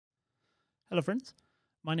Hello friends,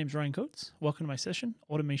 my name is Ryan Coates. Welcome to my session,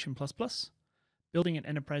 Automation++, Building an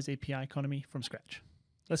Enterprise API Economy from Scratch.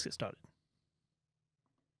 Let's get started.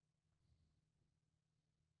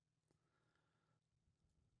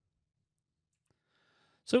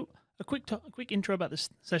 So a quick intro about this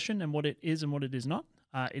session and what it is and what it is not.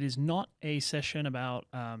 It is not a session about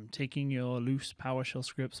taking your loose PowerShell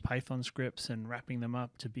scripts, Python scripts, and wrapping them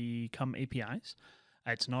up to become APIs.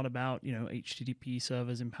 It's not about HTTP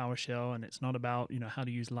servers in PowerShell, and it's not about how to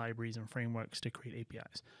use libraries and frameworks to create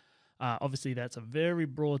APIs. Obviously, that's a very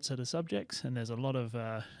broad set of subjects, and there's a lot of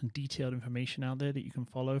detailed information out there that you can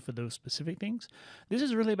follow for those specific things. This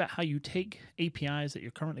is really about how you take APIs that you're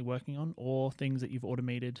currently working on or things that you've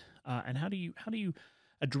automated, and how do you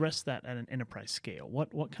address that at an enterprise scale?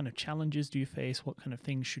 What kind of challenges do you face? What kind of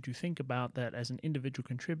things should you think about that as an individual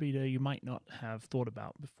contributor you might not have thought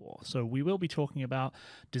about before? So we will be talking about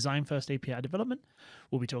design-first API development.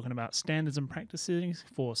 We'll be talking about standards and practices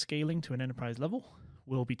for scaling to an enterprise level.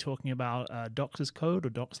 We'll be talking about Docs as code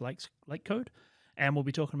or Docs-like code. And we'll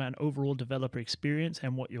be talking about an overall developer experience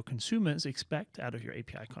and what your consumers expect out of your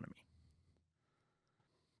API economy.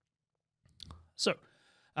 So,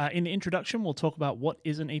 in the introduction, we'll talk about what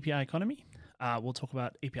is an API economy. We'll talk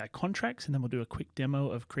about API contracts, and then we'll do a quick demo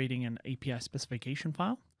of creating an API specification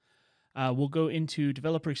file. We'll go into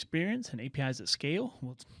developer experience and APIs at scale.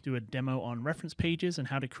 We'll do a demo on reference pages and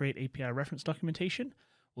how to create API reference documentation.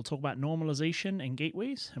 We'll talk about normalization and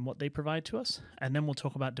gateways and what they provide to us. And then we'll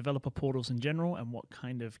talk about developer portals in general and what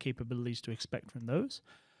kind of capabilities to expect from those.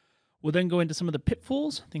 We'll then go into some of the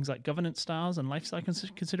pitfalls, things like governance styles and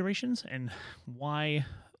lifecycle considerations, and why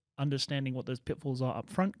understanding what those pitfalls are up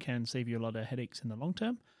front can save you a lot of headaches in the long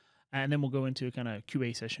term. And then we'll go into a kind of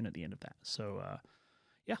QA session at the end of that. So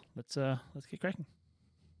yeah, let's get cracking.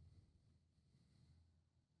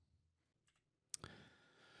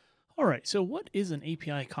 All right, so what is an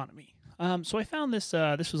API economy? So I found this,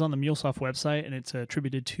 this was on the MuleSoft website, and it's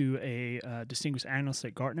attributed to a distinguished analyst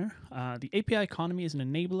at Gartner. The API economy is an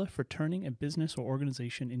enabler for turning a business or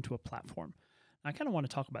organization into a platform. I kind of want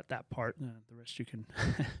to talk about that part. The rest you can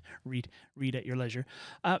read at your leisure.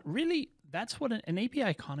 Really, that's what an API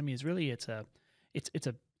economy is. Really, it's a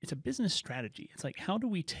business strategy. It's like, how do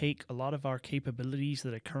we take a lot of our capabilities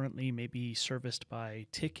that are currently maybe serviced by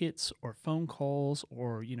tickets or phone calls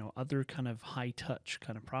or other kind of high touch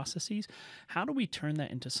kind of processes? How do we turn that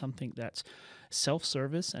into something that's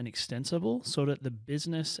self-service and extensible so that the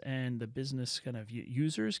business and the business kind of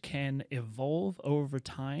users can evolve over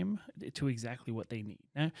time to exactly what they need?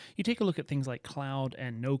 Now, you take a look at things like cloud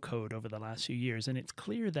and no code over the last few years, and it's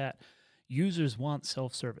clear that users want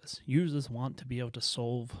self-service. Users want to be able to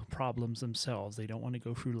solve problems themselves. They don't want to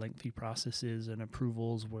go through lengthy processes and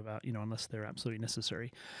approvals without, unless they're absolutely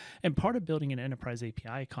necessary. And part of building an enterprise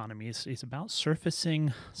API economy is about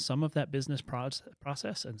surfacing some of that business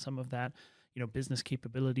process and some of that, business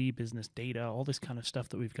capability, business data, all this kind of stuff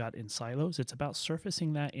that we've got in silos. It's about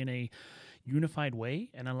surfacing that in a unified way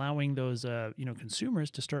and allowing those, consumers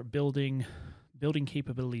to start building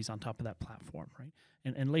capabilities on top of that platform, right?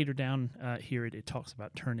 And later down here, it talks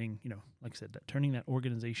about turning, like I said, turning that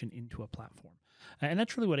organization into a platform. And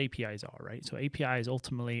that's really what APIs are, right? So APIs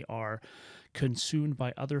ultimately are consumed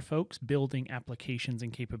by other folks building applications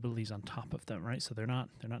and capabilities on top of them, right? So they're not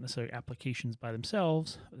necessarily applications by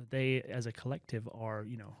themselves. They, as a collective, are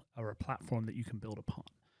a platform that you can build upon.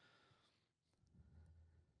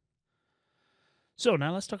 So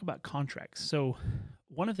now let's talk about contracts. So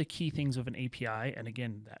one of the key things of an API, and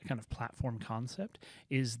again, that kind of platform concept,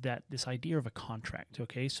 is that this idea of a contract,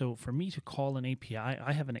 okay? So for me to call an API,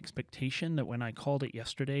 I have an expectation that when I called it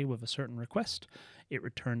yesterday with a certain request, it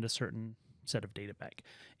returned a certain set of data back.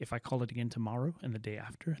 If I call it again tomorrow and the day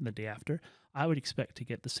after, I would expect to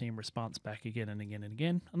get the same response back again and again and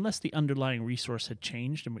again, unless the underlying resource had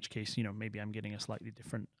changed, in which case, maybe I'm getting a slightly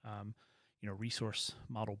different, resource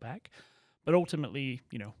model back. But ultimately,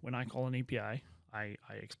 when I call an API, I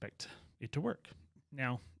expect it to work.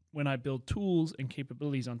 Now, when I build tools and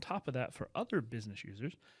capabilities on top of that for other business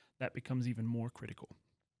users, that becomes even more critical.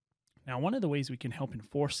 Now, one of the ways we can help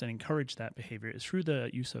enforce and encourage that behavior is through the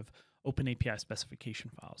use of open API specification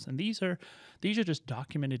files. And these are just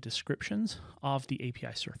documented descriptions of the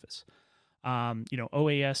API surface.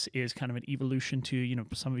 OAS is kind of an evolution to,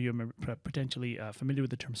 some of you are potentially familiar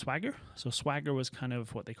with the term Swagger. So Swagger was kind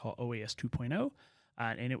of what they call OAS 2.0,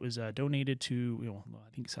 and it was donated to,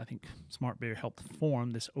 I think Smart Bear helped form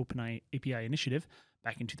this Open API initiative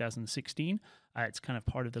back in 2016. It's kind of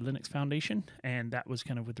part of the Linux Foundation, and that was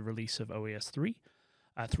kind of with the release of OAS 3.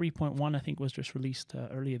 3.1, I think, was just released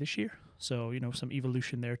earlier this year. So, some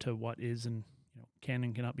evolution there to what is and can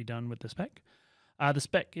and cannot be done with the spec. The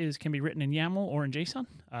spec can be written in YAML or in JSON.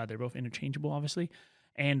 They're both interchangeable, obviously.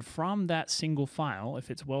 And from that single file,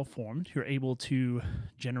 if it's well formed, you're able to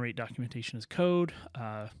generate documentation as code,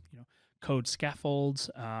 code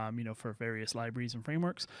scaffolds, for various libraries and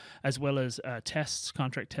frameworks, as well as tests,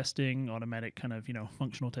 contract testing, automatic kind of,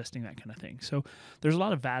 functional testing, that kind of thing. So there's a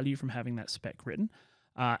lot of value from having that spec written.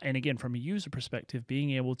 And again, from a user perspective,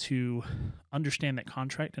 being able to understand that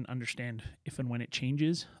contract and understand if and when it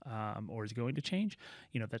changes or is going to change,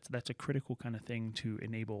 that's a critical kind of thing to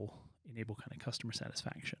enable kind of customer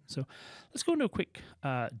satisfaction. So let's go into a quick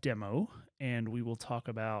demo, and we will talk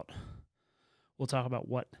about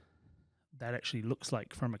what that actually looks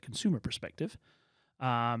like from a consumer perspective.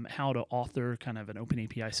 How to author kind of an open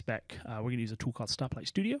API spec. We're going to use a tool called Stoplight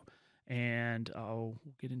Studio, and I'll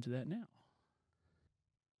get into that now.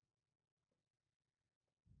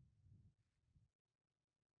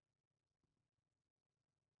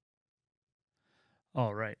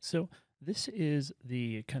 All right, so this is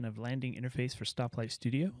the kind of landing interface for Stoplight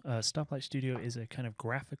Studio. Stoplight Studio is a kind of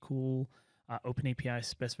graphical OpenAPI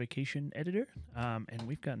specification editor, and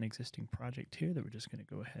we've got an existing project here that we're just going to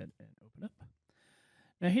go ahead and open up.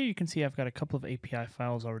 Now here you can see I've got a couple of API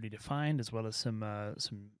files already defined, as well as some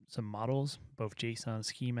models, both JSON,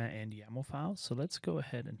 schema, and YAML files. So let's go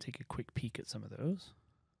ahead and take a quick peek at some of those.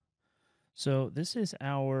 So this is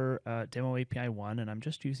our demo API 1, and I'm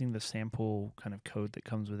just using the sample kind of code that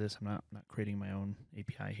comes with this. I'm not creating my own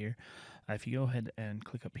API here. If you go ahead and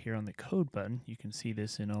click up here on the code button, you can see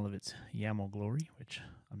this in all of its YAML glory, which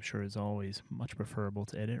I'm sure is always much preferable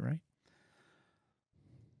to edit, right?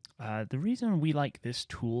 The reason we like this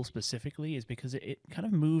tool specifically is because it kind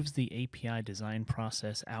of moves the API design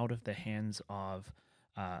process out of the hands of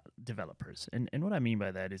developers. And what I mean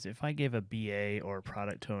by that is if I gave a BA or a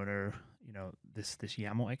product owner, this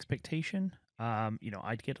YAML expectation,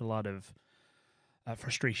 I'd get a lot of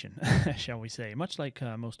frustration, shall we say, much like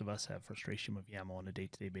most of us have frustration with YAML on a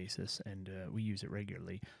day-to-day basis, and we use it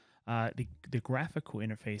regularly. The graphical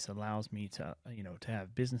interface allows me to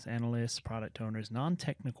have business analysts, product owners,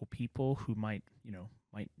 non-technical people who might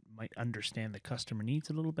understand the customer needs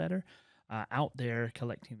a little better, out there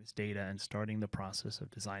collecting this data and starting the process of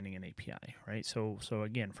designing an API, right? So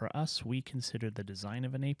again, for us, we consider the design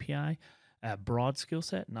of an API a broad skill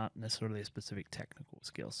set, not necessarily a specific technical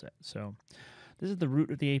skill set. So this is the root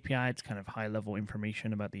of the API. It's kind of high-level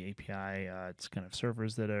information about the API. It's kind of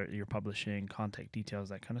servers that you're publishing, contact details,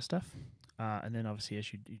 that kind of stuff. And then obviously,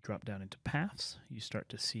 as you drop down into paths, you start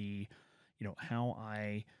to see,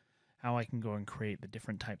 how I can go and create the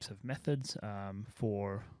different types of methods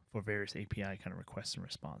for various API kind of requests and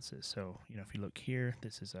responses. So if you look here,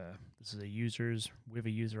 this is a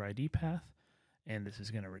user ID path, and this is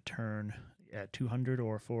going to return 200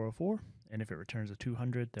 or 404. And if it returns a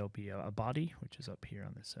 200, there'll be a body, which is up here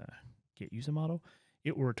on this get user model.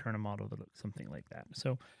 It will return a model that looks something like that.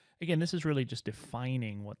 So again, this is really just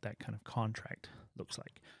defining what that kind of contract looks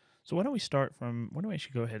like. So why don't we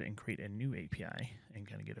actually go ahead and create a new API and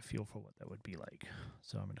kind of get a feel for what that would be like.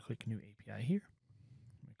 So I'm going to click new API here.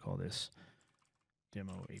 I'm going to call this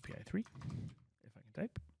demo API 3, if I can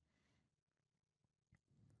type.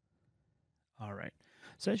 All right.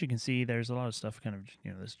 So as you can see, there's a lot of stuff kind of,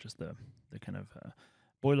 this is just the kind of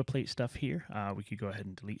boilerplate stuff here. We could go ahead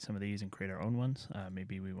and delete some of these and create our own ones.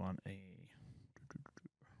 Maybe I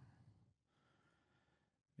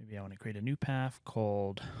want to create a new path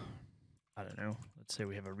called, I don't know, let's say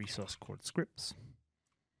we have a resource called scripts.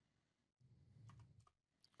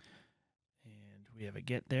 And we have a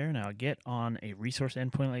get there. Now a get on a resource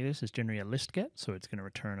endpoint like this is generally a list get, so it's going to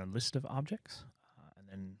return a list of objects.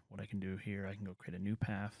 And what I can do here, I can go create a new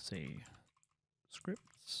path, say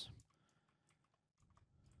scripts,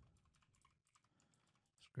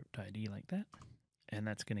 script ID like that. And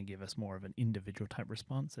that's going to give us more of an individual type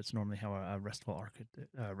response. That's normally how a RESTful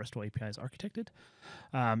API is architected.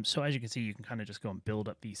 So as you can see, you can kind of just go and build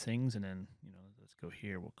up these things. And then, let's go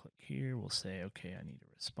here. We'll click here. We'll say, okay, I need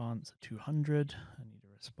a response 200. I need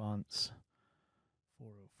a response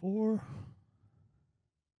 404.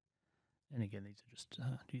 And again, these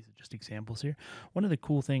are just examples here. One of the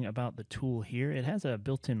cool thing about the tool here, it has a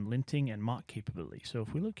built-in linting and mock capability. So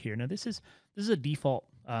if we look here, now this is a default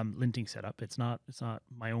linting setup. It's not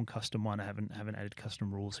my own custom one. I haven't added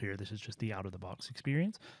custom rules here. This is just the out-of-the-box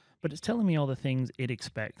experience. But it's telling me all the things it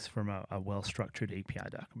expects from a well-structured API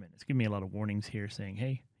document. It's giving me a lot of warnings here saying,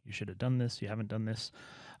 hey, you should have done this. You haven't done this.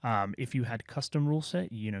 If you had custom rule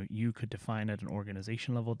set, you could define at an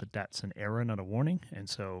organization level that that's an error, not a warning. And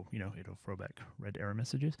so, it'll throw back red error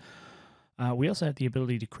messages. We also have the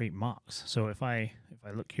ability to create mocks. So if I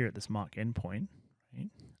look here at this mock endpoint, right?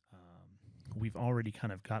 We've already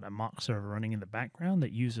kind of got a mock server running in the background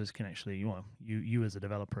that users can actually, well, you as a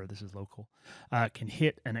developer, this is local, can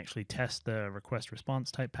hit and actually test the request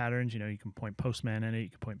response type patterns. You can point Postman at it, you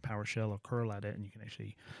can point PowerShell or curl at it, and you can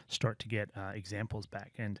actually start to get examples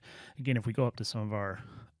back. And again, if we go up to some of our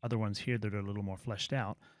other ones here that are a little more fleshed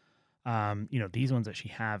out, these ones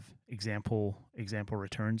actually have example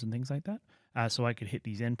returns and things like that. So I could hit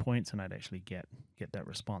these endpoints and I'd actually get that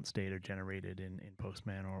response data generated in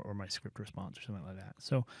Postman or my script response or something like that.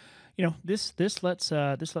 So, this lets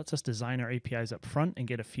us design our APIs up front and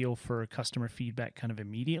get a feel for customer feedback kind of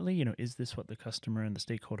immediately. Is this what the customer and the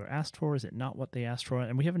stakeholder asked for? Is it not what they asked for?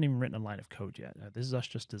 And we haven't even written a line of code yet. This is us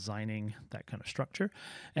just designing that kind of structure.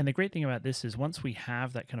 And the great thing about this is once we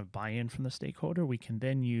have that kind of buy-in from the stakeholder, we can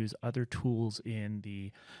then use other tools in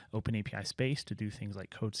the open API space to do things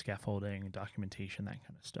like code scaffolding, documentation, that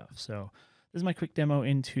kind of stuff. So this is my quick demo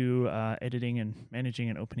into editing and managing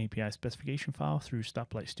an open API specification file through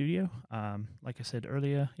Stoplight Studio. Like I said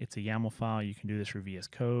earlier, it's a YAML file. You can do this through VS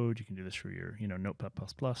Code. You can do this through your Notepad++,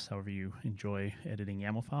 however you enjoy editing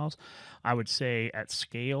YAML files. I would say at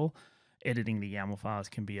scale, editing the YAML files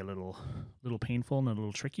can be a little painful and a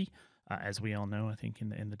little tricky, as we all know, I think,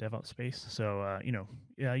 in the DevOps space. So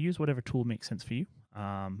use whatever tool makes sense for you.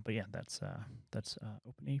 But yeah, that's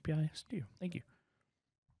Open API Studio. Thank you.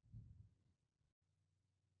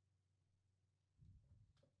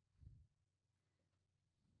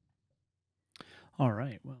 All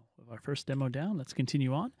right, well, with our first demo down, let's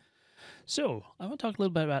continue on. So I want to talk a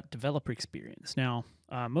little bit about developer experience. Now,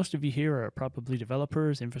 most of you here are probably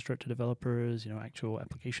developers, infrastructure developers, actual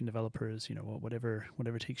application developers,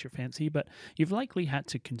 whatever takes your fancy. But you've likely had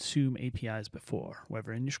to consume APIs before,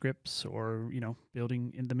 whether in your scripts or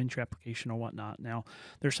building them into your application or whatnot. Now,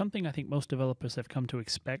 there's something I think most developers have come to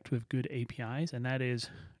expect with good APIs, and that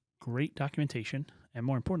is great documentation, and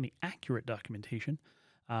more importantly, accurate documentation.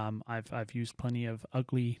 I've used plenty of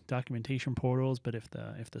ugly documentation portals, but if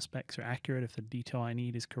the specs are accurate, if the detail I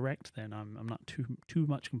need is correct, then I'm not too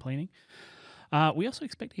much complaining. We also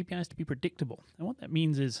expect APIs to be predictable, and what that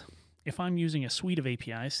means is if I'm using a suite of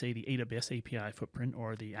APIs, say the AWS API footprint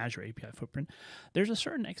or the Azure API footprint, there's a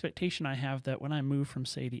certain expectation I have that when I move from,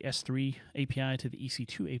 say, the S3 API to the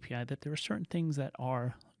EC2 API, that there are certain things that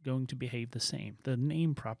are going to behave the same. The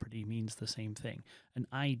name property means the same thing. An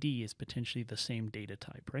ID is potentially the same data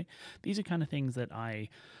type, right? These are kind of things that I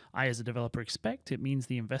as a developer expect. It means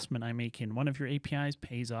the investment I make in one of your APIs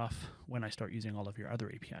pays off when I start using all of your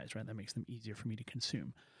other APIs, right? That makes them easier for me to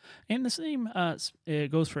consume. And the same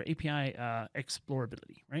goes for API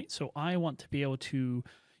explorability, right? So I want to be able to,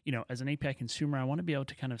 as an API consumer, I want to be able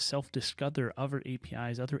to kind of self-discover other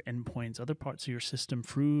APIs, other endpoints, other parts of your system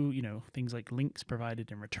through, things like links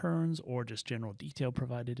provided in returns or just general detail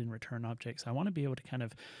provided in return objects. I want to be able to kind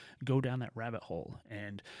of go down that rabbit hole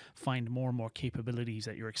and find more and more capabilities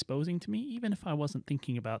that you're exposing to me, even if I wasn't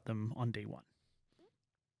thinking about them on day one.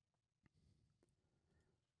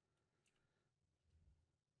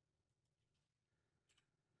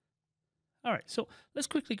 All right, so let's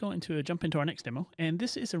quickly jump into our next demo, and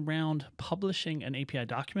this is around publishing an API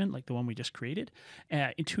document like the one we just created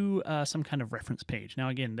into some kind of reference page. Now,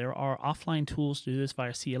 again, there are offline tools to do this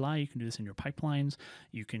via CLI. You can do this in your pipelines.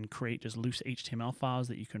 You can create just loose HTML files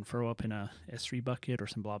that you can throw up in a S3 bucket or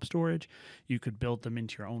some blob storage. You could build them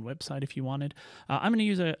into your own website if you wanted. I'm going to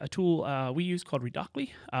use a tool we use called Redocly,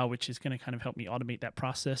 which is going to kind of help me automate that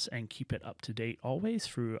process and keep it up to date always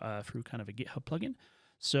through kind of a GitHub plugin.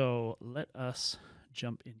 So let us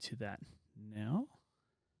jump into that now.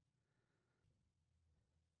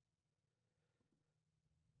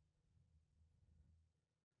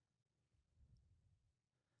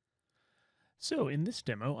 So in this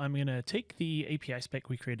demo, I'm going to take the API spec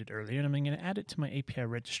we created earlier, and I'm going to add it to my API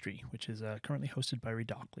registry, which is currently hosted by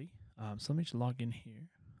Redocly. So let me just log in here.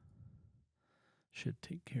 Should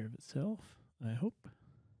take care of itself, I hope.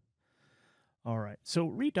 All right, so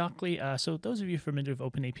Redocly, so those of you familiar with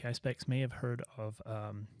Open API specs may have heard of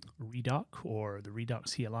Redoc or the Redoc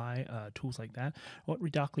CLI, tools like that. What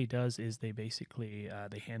Redocly does is they basically,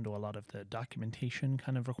 they handle a lot of the documentation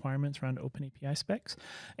kind of requirements around Open API specs,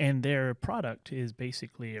 and their product is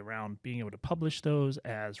basically around being able to publish those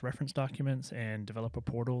as reference documents and developer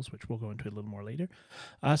portals, which we'll go into a little more later.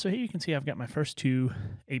 So here you can see I've got my first two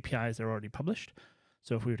APIs that are already published.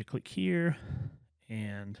 So if we were to click here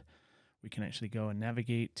and we can actually go and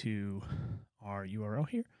navigate to our URL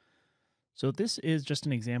here. So this is just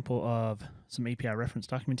an example of some API reference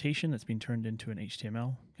documentation that's been turned into an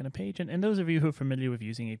HTML kind of page. And those of you who are familiar with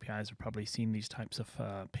using APIs have probably seen these types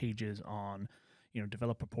of pages on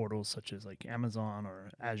developer portals such as like Amazon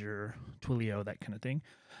or Azure, Twilio, that kind of thing.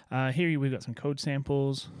 Here we've got some code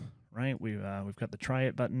samples, right? We've got the try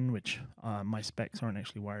it button, which my specs aren't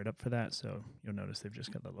actually wired up for that, so you'll notice they've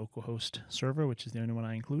just got the localhost server, which is the only one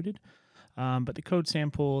I included. But the code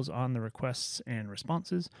samples on the requests and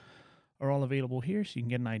responses are all available here, so you can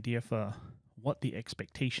get an idea for what the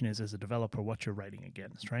expectation is as a developer, what you're writing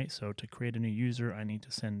against, right? So to create a new user, I need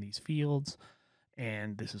to send these fields,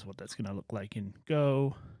 and this is what that's going to look like in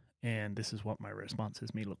Go, and this is what my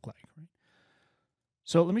responses may look like, right?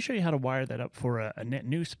 So let me show you how to wire that up for a net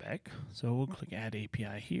new spec. So we'll click Add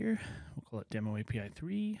API here. We'll call it Demo API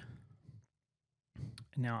 3.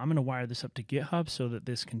 Now I'm going to wire this up to GitHub so that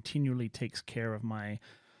this continually takes care of my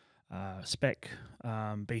spec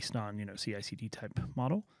based on CI/CD type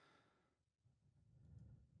model.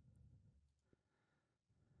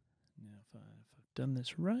 Now if I've done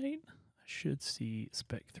this right, I should see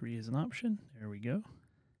spec 3 as an option. There we go.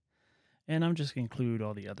 And I'm just going to include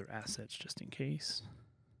all the other assets just in case.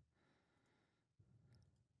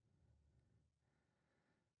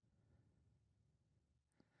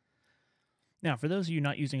 Now, for those of you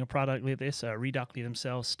not using a product like this, Redockly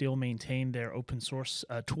themselves still maintain their open source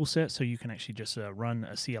tool set, so you can actually just run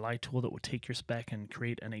a CLI tool that will take your spec and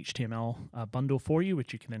create an HTML bundle for you,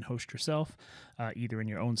 which you can then host yourself, either in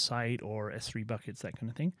your own site or S3 buckets, that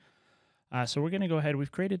kind of thing. So we're going to go ahead.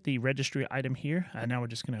 We've created the registry item here. Now we're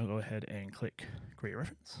just going to go ahead and click Create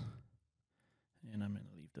Reference. And I'm going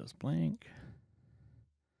to leave those blank.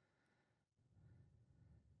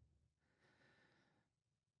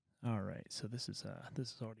 All right, so this is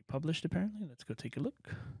already published apparently. Let's go take a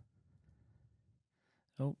look.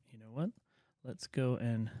 Oh, you know what? Let's go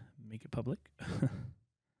and make it public.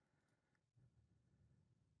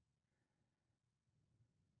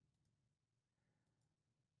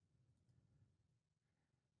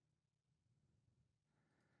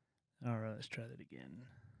 All right, let's try that again.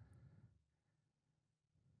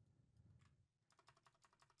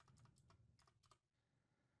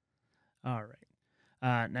 All right.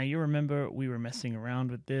 Now you remember we were messing around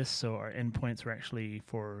with this, so our endpoints were actually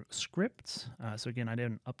for scripts. So again, I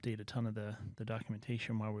didn't update a ton of the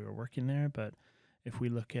documentation while we were working there, but if we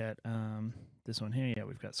look at this one here, yeah,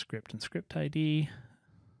 we've got script and script ID,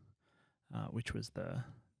 which was the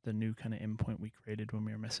new kind of endpoint we created when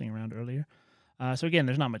we were messing around earlier. So again,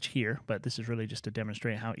 there's not much here, but this is really just to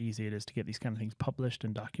demonstrate how easy it is to get these kind of things published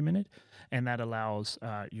and documented, and that allows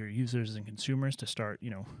your users and consumers to start,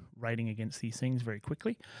 writing against these things very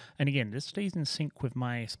quickly. And again, this stays in sync with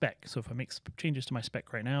my spec. So if I make changes to my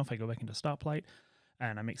spec right now, if I go back into Stoplight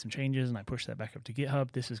and I make some changes and I push that back up to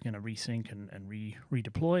GitHub, this is going to resync and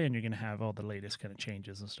redeploy, and you're going to have all the latest kind of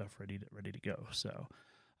changes and stuff ready to go. So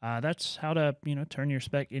that's how to turn your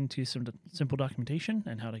spec into some simple documentation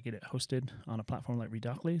and how to get it hosted on a platform like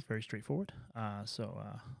Redockly. It's very straightforward. So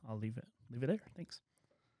I'll leave it there. Thanks.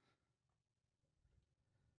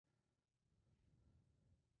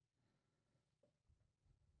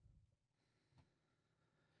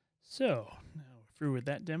 So now we're through with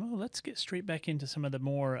that demo. Let's get straight back into some of the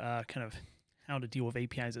more kind of how to deal with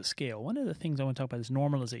APIs at scale. One of the things I want to talk about is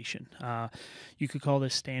normalization. You could call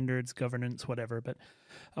this standards, governance, whatever, but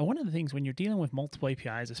one of the things when you're dealing with multiple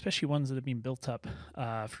APIs, especially ones that have been built up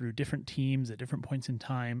through different teams at different points in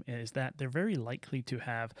time, is that they're very likely to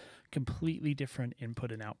have completely different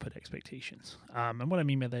input and output expectations. And what I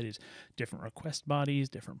mean by that is different request bodies,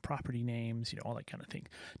 different property names, all that kind of thing.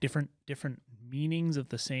 Different meanings of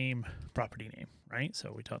the same property name, right?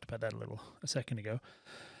 So we talked about that a second ago.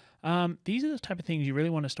 These are the type of things you really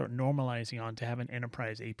want to start normalizing on to have an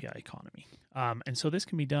enterprise API economy. And so this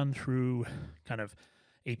can be done through kind of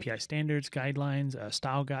API standards, guidelines,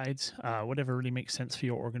 style guides, whatever really makes sense for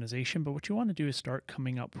your organization. But what you want to do is start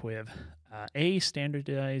coming up with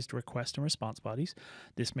standardized request and response bodies.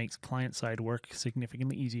 This makes client-side work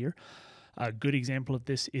significantly easier. A good example of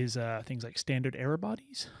this is things like standard error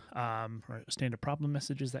bodies, or standard problem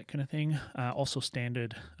messages, that kind of thing. Also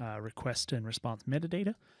standard request and response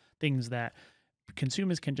metadata, things that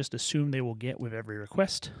consumers can just assume they will get with every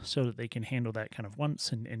request so that they can handle that kind of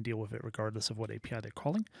once and deal with it regardless of what API they're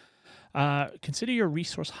calling. Consider your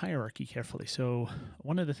resource hierarchy carefully. So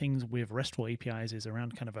one of the things with RESTful APIs is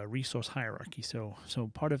around kind of a resource hierarchy. So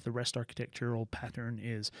part of the REST architectural pattern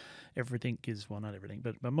is everything is, well, not everything,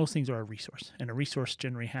 but most things are a resource. And a resource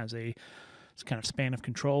generally has a kind of span of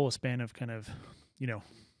control, a span of kind of,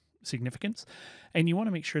 significance. And you want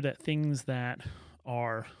to make sure that things that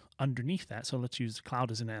are underneath that, so let's use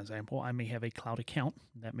cloud as an example. I may have a cloud account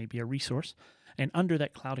that may be a resource, and under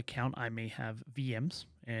that cloud account, I may have VMs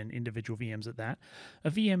and individual VMs at that.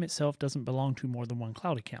 A VM itself doesn't belong to more than one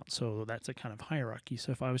cloud account, so that's a kind of hierarchy.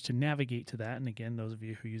 So if I was to navigate to that, and again, those of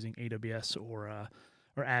you who are using AWS or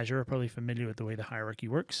Azure are probably familiar with the way the hierarchy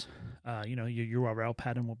works. Your URL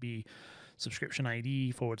pattern will be subscription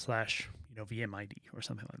ID / VM ID or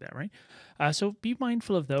something like that, right? So be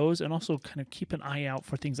mindful of those, and also kind of keep an eye out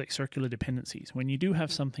for things like circular dependencies. When you do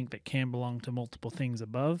have something that can belong to multiple things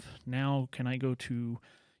above, now can I go to,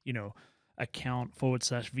 account /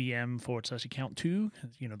 VM / account 2?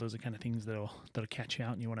 Those are kind of things that'll catch you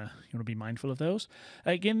out, and you want to be mindful of those.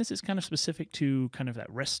 Again, this is kind of specific to kind of that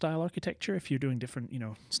REST style architecture. If you're doing different,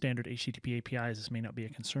 standard HTTP APIs, this may not be a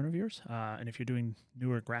concern of yours. And if you're doing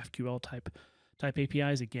newer GraphQL type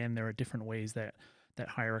APIs, again, there are different ways that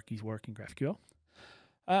hierarchies work in GraphQL.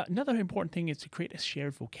 Another important thing is to create a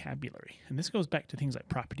shared vocabulary. And this goes back to things like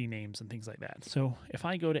property names and things like that. So if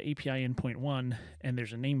I go to API endpoint 1 and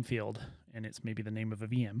there's a name field, and it's maybe the name of a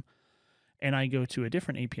VM, and I go to a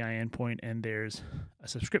different API endpoint and there's a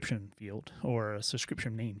subscription field or a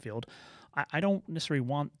subscription name field, I don't necessarily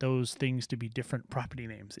want those things to be different property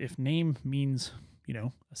names. If name means,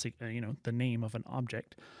 the name of an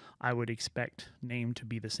object, I would expect name to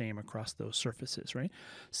be the same across those surfaces, right?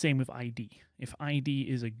 Same with ID. If ID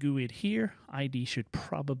is a GUID here, ID should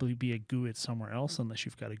probably be a GUID somewhere else, unless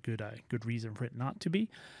you've got a good reason for it not to be.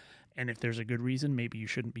 And if there's a good reason, maybe you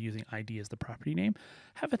shouldn't be using ID as the property name.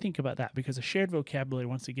 Have a think about that, because a shared vocabulary,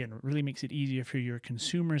 once again, really makes it easier for your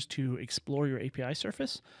consumers to explore your API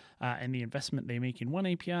surface, and the investment they make in one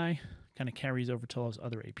API kind of carries over to those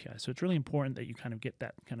other APIs. So it's really important that you kind of get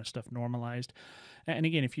that kind of stuff normalized. And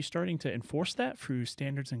again, if you're starting to enforce that through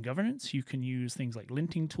standards and governance, you can use things like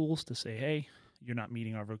linting tools to say, hey, you're not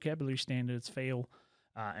meeting our vocabulary standards, fail,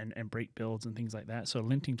 and break builds and things like that. So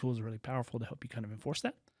linting tools are really powerful to help you kind of enforce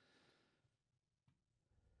that.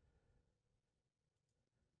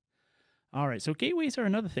 All right, so gateways are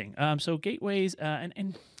another thing. So gateways,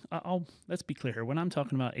 let's be clear here. When I'm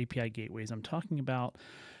talking about API gateways, I'm talking about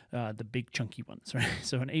the big chunky ones, right?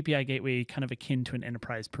 So an API gateway kind of akin to an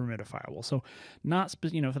enterprise perimeter firewall. So not,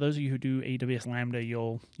 for those of you who do AWS Lambda,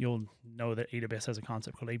 you'll know that AWS has a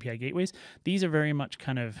concept called API gateways. These are very much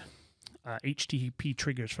kind of HTTP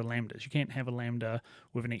triggers for Lambdas. You can't have a Lambda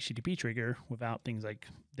with an HTTP trigger without things like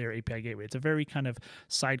their API gateway. It's a very kind of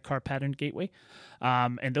sidecar patterned gateway.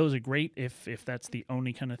 And those are great if that's the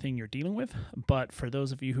only kind of thing you're dealing with. But for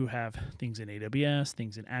those of you who have things in AWS,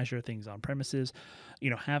 things in Azure, things on premises,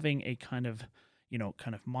 having a kind of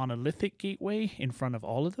monolithic gateway in front of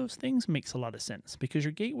all of those things makes a lot of sense, because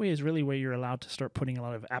your gateway is really where you're allowed to start putting a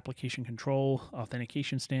lot of application control,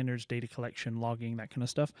 authentication standards, data collection, logging, that kind of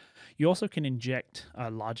stuff. You also can inject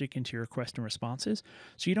logic into your request and responses.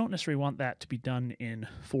 So you don't necessarily want that to be done in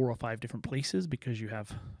 4 or 5 different places, because you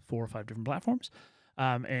have 4 or 5 different platforms.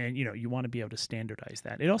 And you want to be able to standardize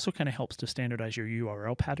that. It also kind of helps to standardize your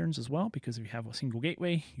URL patterns as well, because if you have a single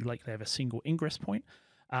gateway, you likely have a single ingress point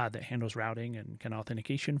that handles routing and kind of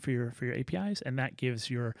authentication for your APIs, and that gives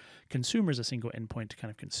your consumers a single endpoint to kind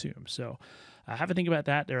of consume. So have a think about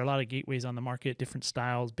that. There are a lot of gateways on the market, different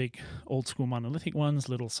styles, big old school monolithic ones,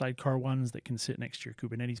 little sidecar ones that can sit next to your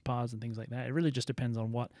Kubernetes pods and things like that. It really just depends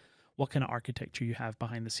on what kind of architecture you have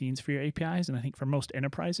behind the scenes for your APIs. And I think for most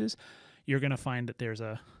enterprises, you're going to find that there's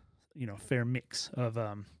a fair mix of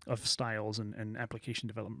styles and application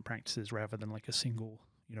development practices, rather than like a single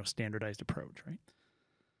standardized approach, right?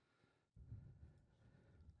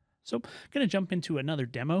 So I'm going to jump into another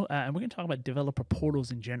demo, and we're going to talk about developer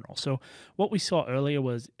portals in general. So what we saw earlier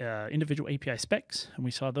was individual API specs, and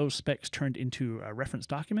we saw those specs turned into reference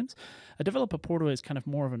documents. A developer portal is kind of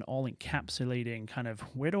more of an all-encapsulating kind of,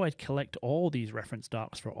 where do I collect all these reference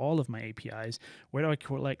docs for all of my APIs? Where do I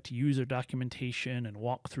collect user documentation and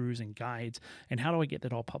walkthroughs and guides? And how do I get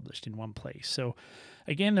that all published in one place? So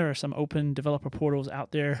again, there are some open developer portals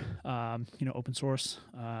out there, open source.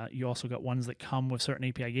 You also got ones that come with certain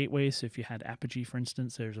API gateways. So if you had Apogee, for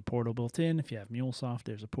instance, there's a portal built in. If you have MuleSoft,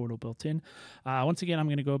 there's a portal built in. Once again, I'm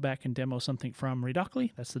going to go back and demo something from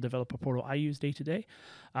Redocly. That's the developer portal I use day to day.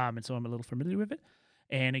 And so I'm a little familiar with it.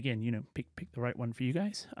 And again, pick the right one for you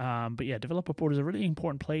guys. But yeah, developer portal is a really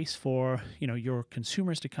important place for, your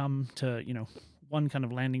consumers to come to, one kind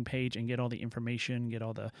of landing page and get all the information, get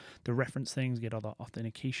all the reference things, get all the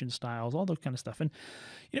authentication styles, all that kind of stuff. And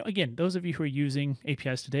again, those of you who are using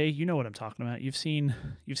APIs today, you know what I'm talking about. You've seen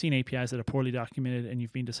APIs that are poorly documented, and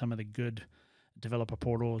you've been to some of the good developer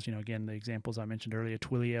portals. Again, the examples I mentioned earlier,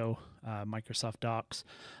 Twilio, Microsoft Docs,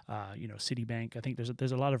 Citibank. I think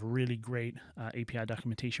there's a lot of really great API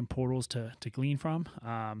documentation portals to glean from.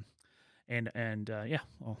 Yeah,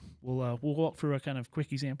 we'll walk through a kind of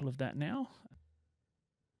quick example of that now.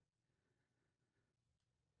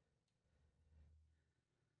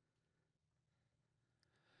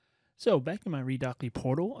 So back in my Redocly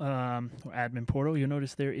portal, or admin portal, you'll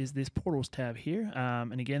notice there is this portals tab here.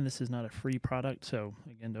 And again, this is not a free product, so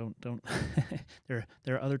again, don't. there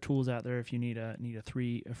are other tools out there if you need a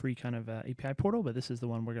free kind of API portal, but this is the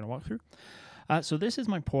one we're going to walk through. So this is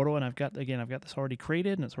my portal, and I've got this already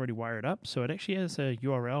created and it's already wired up. So it actually has a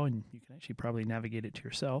URL, and you can actually probably navigate it to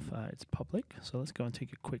yourself. It's public, so let's go and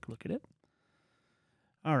take a quick look at it.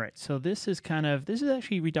 All right, so this is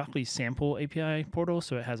actually Redocly's sample API portal.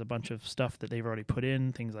 So it has a bunch of stuff that they've already put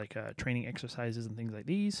in, things like training exercises and things like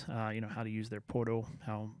these. How to use their portal,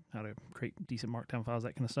 how to create decent Markdown files,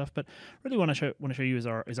 that kind of stuff. But really, want to show you is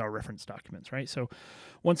our reference documents, right? So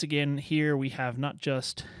once again, here we have not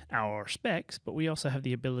just our specs, but we also have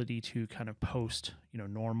the ability to kind of post,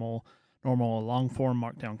 normal long form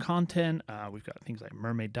Markdown content. We've got things like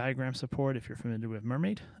Mermaid diagram support if you're familiar with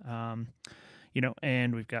Mermaid.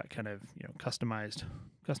 And we've got kind of, customized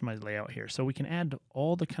layout here. So we can add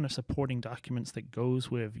all the kind of supporting documents that goes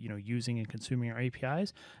with, using and consuming our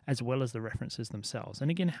APIs, as well as the references themselves. And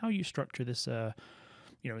again, how you structure this,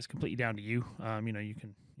 is completely down to you. You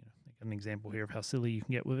can, make an example here of how silly you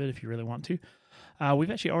can get with it if you really want to. We've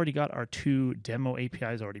actually already got our 2 demo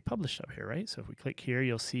APIs already published up here, right? So if we click here,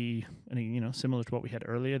 you'll see, similar to what we had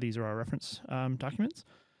earlier, these are our reference documents.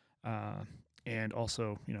 And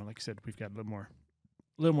also, like I said, we've got a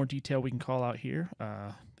little more detail we can call out here.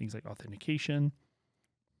 Things like authentication,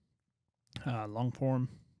 long form,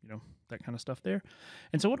 that kind of stuff there.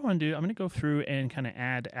 And so what I want to do, I'm going to go through and kind of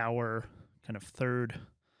add our kind of third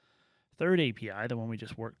API, the one we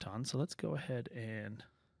just worked on. So let's go ahead and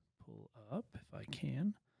pull up, if I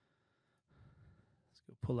can. Let's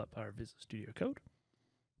go pull up our Visual Studio Code.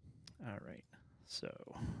 All right,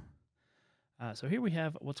 so here we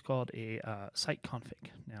have what's called a site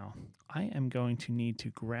config. Now, I am going to need to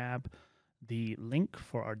grab the link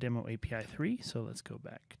for our demo API 3. So let's go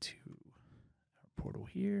back to our portal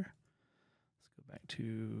here. Let's go back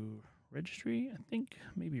to registry. I think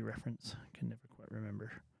maybe reference. I can never quite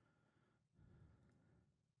remember.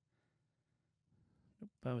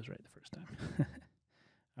 Nope, I was right the first time.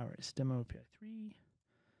 All right, it's demo API 3.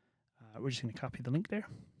 We're just going to copy the link there.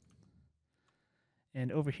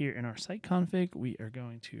 And over here in our site config, we are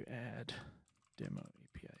going to add demo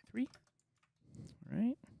API 3,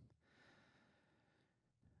 right?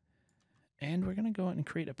 And we're going to go out and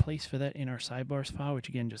create a place for that in our sidebars file, which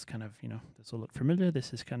again, just kind of, this will look familiar.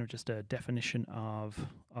 This is kind of just a definition of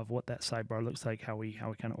what that sidebar looks like, how we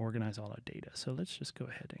kind of organize all our data. So let's just go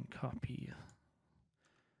ahead and copy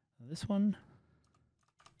this one,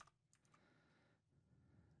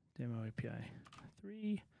 demo API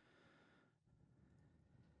 3.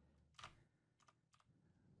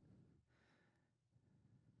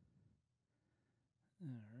 All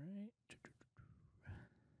right.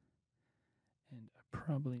 And I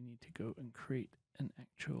probably need to go and create an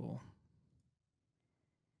actual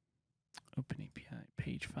OpenAPI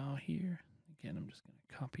page file here. Again, I'm just going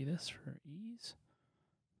to copy this for ease.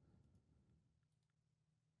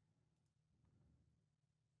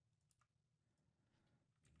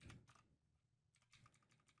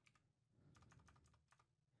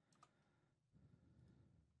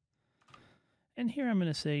 And here I'm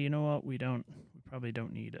going to say, you know what, we probably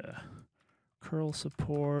don't need a curl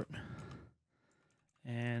support,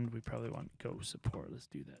 and we probably want Go support. Let's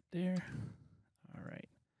do that there. All right.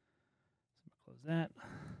 So close that.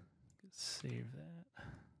 Save that.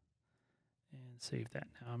 And save that.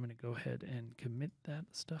 Now I'm going to go ahead and commit that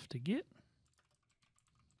stuff to Git.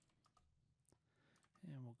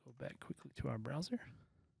 And we'll go back quickly to our browser.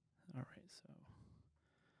 All right, so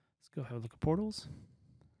let's go have a look at portals.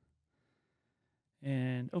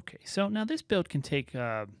 And okay, so now this build can take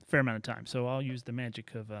a fair amount of time. So I'll use the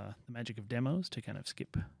magic of demos to kind of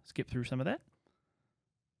skip through some of that.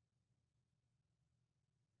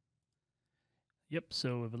 Yep,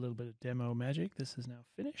 so with a little bit of demo magic, this is now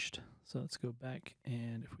finished. So let's go back,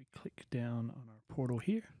 and if we click down on our portal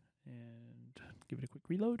here and give it a quick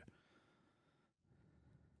reload.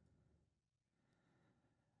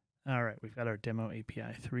 All right, we've got our demo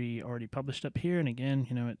API 3 already published up here. And again,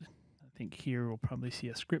 I think here we'll probably see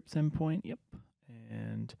a scripts endpoint. Yep.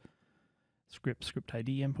 And script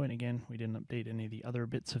ID endpoint. Again, we didn't update any of the other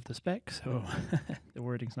bits of the spec, so the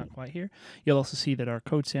wording's not quite here. You'll also see that our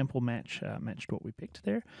code sample matched what we picked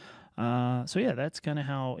there. So yeah, that's kind of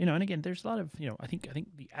how, and again, there's a lot of, I think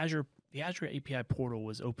the Azure API portal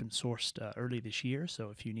was open sourced early this year. So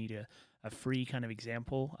if you need a free kind of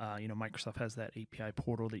example, Microsoft has that API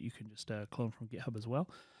portal that you can just clone from GitHub as well.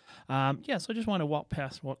 So I just want to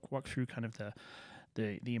walk through kind of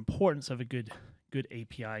the importance of a good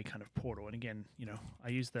API kind of portal. And again, I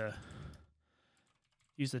use the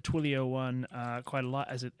Twilio one quite a lot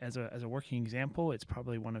as a working example. It's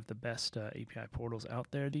probably one of the best API portals out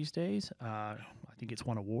there these days. I think it's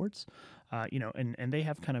won awards. And they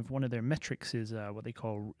have kind of one of their metrics is what they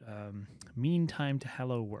call mean time to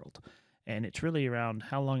hello world. And it's really around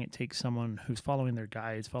how long it takes someone who's following their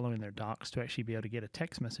guides, following their docs, to actually be able to get a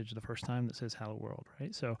text message the first time that says hello world,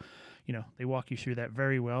 right? So, they walk you through that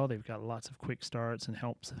very well. They've got lots of quick starts and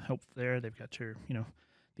help there. They've got your,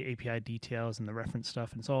 the API details and the reference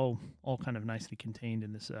stuff, and it's all kind of nicely contained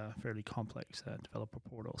in this fairly complex developer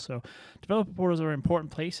portal. So developer portals are an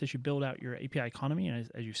important place as you build out your API economy and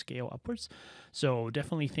as you scale upwards. So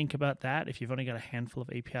definitely think about that. If you've only got a handful of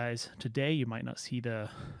APIs today, you might not see the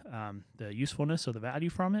usefulness or the value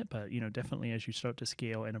from it, but definitely as you start to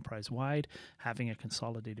scale enterprise-wide, having a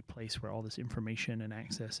consolidated place where all this information and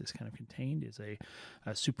access is kind of contained is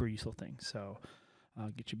a super useful thing. So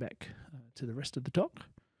I'll get you back to the rest of the talk.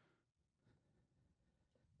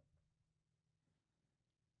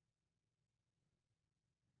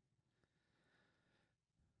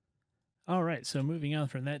 All right, so moving on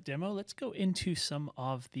from that demo, let's go into some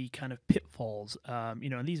of the kind of pitfalls.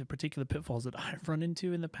 And these are particular pitfalls that I've run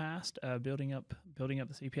into in the past, building up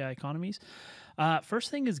this API economies.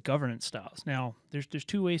 First thing is governance styles. Now, there's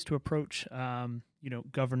two ways to approach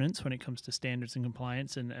governance when it comes to standards and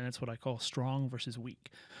compliance, and that's what I call strong versus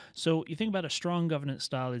weak. So you think about a strong governance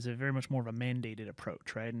style is a very much more of a mandated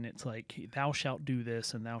approach, right? And it's like, thou shalt do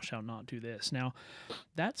this and thou shalt not do this. Now,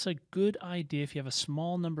 that's a good idea if you have a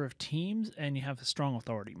small number of teams and you have a strong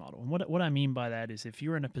authority model. And what I mean by that is if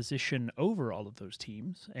you're in a position over all of those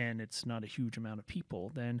teams and it's not a huge amount of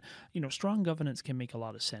people, then strong governance can make a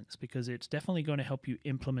lot of sense because it's definitely going to help you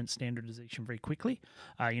implement standardization very quickly.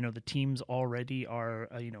 The teams already are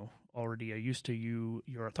used to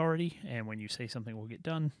your authority, and when you say something will get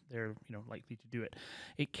done, they're likely to do it.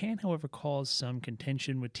 It can, however, cause some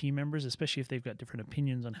contention with team members, especially if they've got different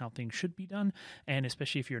opinions on how things should be done, and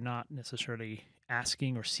especially if you're not necessarily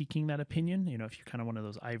asking or seeking that opinion. If you're kind of one of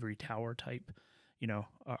those ivory tower type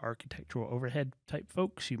architectural overhead type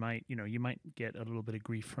folks, you might get a little bit of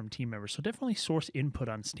grief from team members. So definitely source input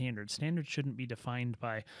on standards. Standards shouldn't be defined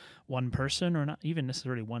by one person or not even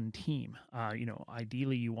necessarily one team.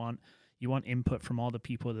 Ideally you want input from all the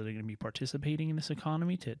people that are going to be participating in this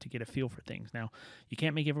economy to get a feel for things. Now, you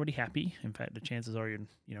can't make everybody happy. In fact, the chances are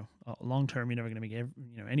long term, you're never going to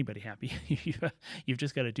make anybody happy. You've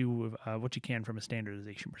just got to do what you can from a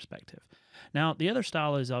standardization perspective. Now, the other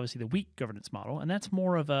style is obviously the weak governance model, and that's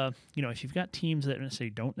more of a, if you've got teams that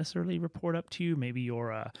don't necessarily report up to you, maybe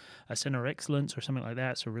you're a center of excellence or something like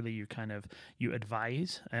that. So really you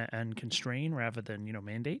advise and constrain rather than,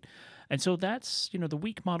 mandate. And so that's, the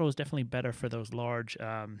weak model is definitely better for those large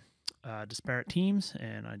disparate teams.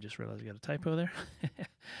 And I just realized I got a typo there.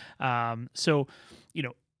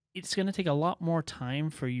 It's going to take a lot more time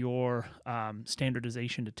for your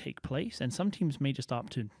standardization to take place. And some teams may just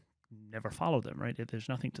opt to never follow them, right? There's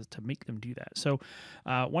nothing to make them do that. So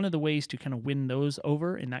one of the ways to kind of win those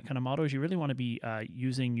over in that kind of model is you really want to be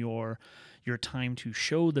using your time to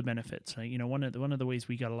show the benefits, right? One of the ways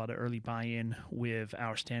we got a lot of early buy-in with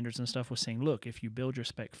our standards and stuff was saying, look, if you build your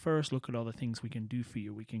spec first, look at all the things we can do for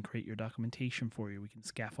you. We can create your documentation for you. We can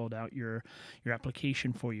scaffold out your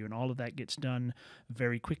application for you, and all of that gets done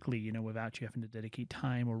very quickly, without you having to dedicate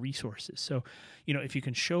time or resources. So, if you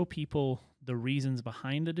can show people the reasons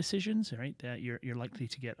behind the decisions, right, that you're likely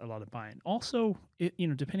to get a lot of buy-in. Also,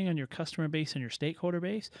 depending on your customer base and your stakeholder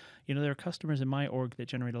base, there are customers in my org that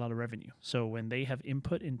generate a lot of revenue. So when they have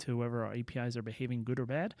input into whether our APIs are behaving good or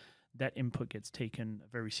bad, that input gets taken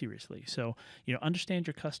very seriously. So, understand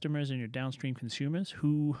your customers and your downstream consumers,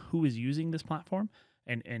 who is using this platform,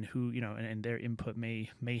 and who, and their input may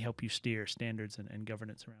help you steer standards and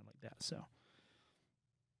governance around like that. So.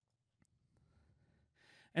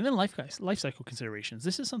 And then lifecycle considerations.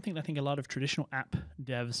 This is something I think a lot of traditional app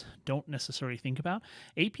devs don't necessarily think about.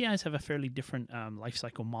 APIs have a fairly different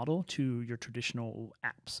lifecycle model to your traditional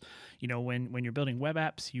apps. When you're building web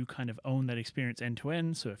apps, you kind of own that experience end to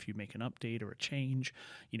end. So if you make an update or a change,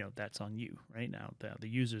 that's on you. Right now, the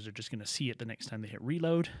users are just going to see it the next time they hit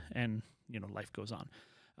reload, and life goes on.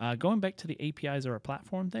 Going back to the APIs or a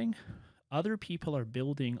platform thing, other people are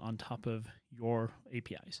building on top of your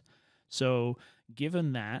APIs. So,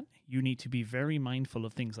 given that, you need to be very mindful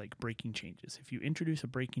of things like breaking changes. If you introduce a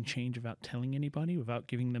breaking change without telling anybody, without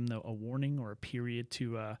giving them a warning or a period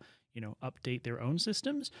to update their own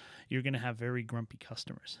systems, you're going to have very grumpy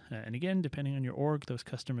customers. And again, depending on your org, those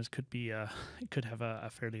customers could be could have a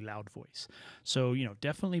fairly loud voice. So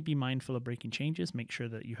definitely be mindful of breaking changes. Make sure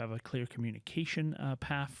that you have a clear communication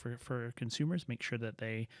path for consumers. Make sure that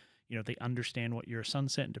they understand what your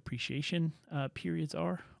sunset and depreciation periods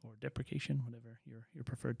are, or deprecation, whatever your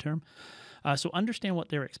preferred term. So understand what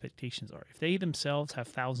their expectations are. If they themselves have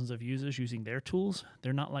thousands of users using their tools,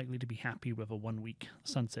 they're not likely to be happy with a 1-week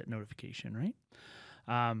sunset notification,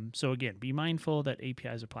 right? So again, be mindful that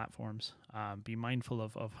APIs are platforms. Be mindful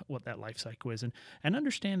of what that life cycle is, and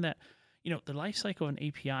understand that the life cycle of an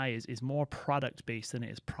API is more product-based than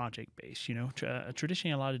it is project-based.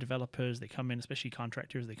 Traditionally, a lot of developers, they come in, especially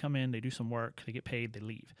contractors, they come in, they do some work, they get paid, they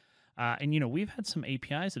leave. And we've had some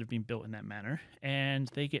APIs that have been built in that manner, and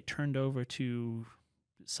they get turned over to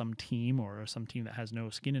some team or some team that has no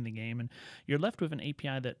skin in the game, and you're left with an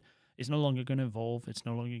API that is no longer going to evolve. It's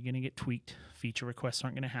no longer going to get tweaked. Feature requests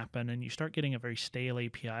aren't going to happen, and you start getting a very stale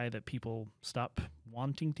API that people stop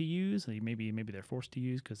wanting to use. Maybe they're forced to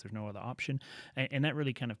use because there's no other option, and that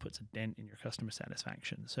really kind of puts a dent in your customer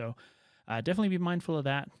satisfaction. So definitely be mindful of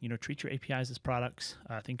that. Treat your APIs as products.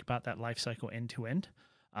 Think about that life cycle end to end,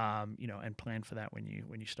 and plan for that when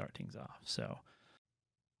you start things off. So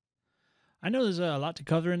I know there's a lot to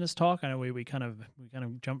cover in this talk. I know we kind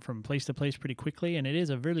of jump from place to place pretty quickly, and it is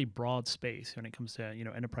a really broad space when it comes to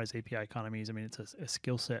enterprise API economies. I mean, it's a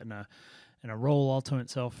skill set and a role all to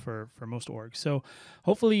itself for most orgs. So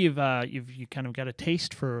hopefully you kind of got a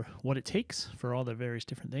taste for what it takes for all the various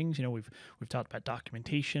different things. We've talked about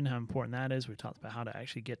documentation, how important that is. We've talked about how to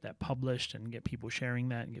actually get that published and get people sharing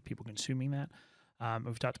that and get people consuming that.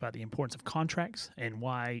 We've talked about the importance of contracts and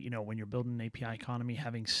why, when you're building an API economy,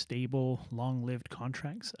 having stable, long-lived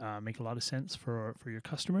contracts make a lot of sense for your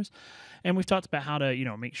customers. And we've talked about how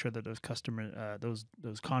to, make sure that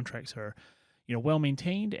those contracts are, well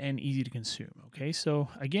maintained and easy to consume. Okay, so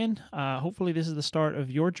again, hopefully this is the start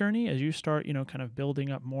of your journey as you start, kind of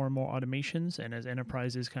building up more and more automations, and as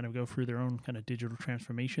enterprises kind of go through their own kind of digital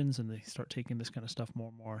transformations and they start taking this kind of stuff more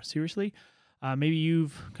and more seriously. Maybe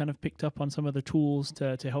you've kind of picked up on some of the tools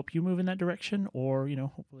to help you move in that direction, or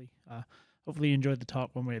hopefully you enjoyed the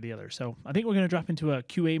talk one way or the other. So I think we're going to drop into a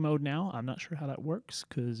QA mode now. I'm not sure how that works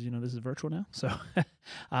because this is virtual now. So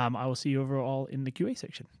I will see you overall in the QA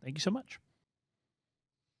section. Thank you so much.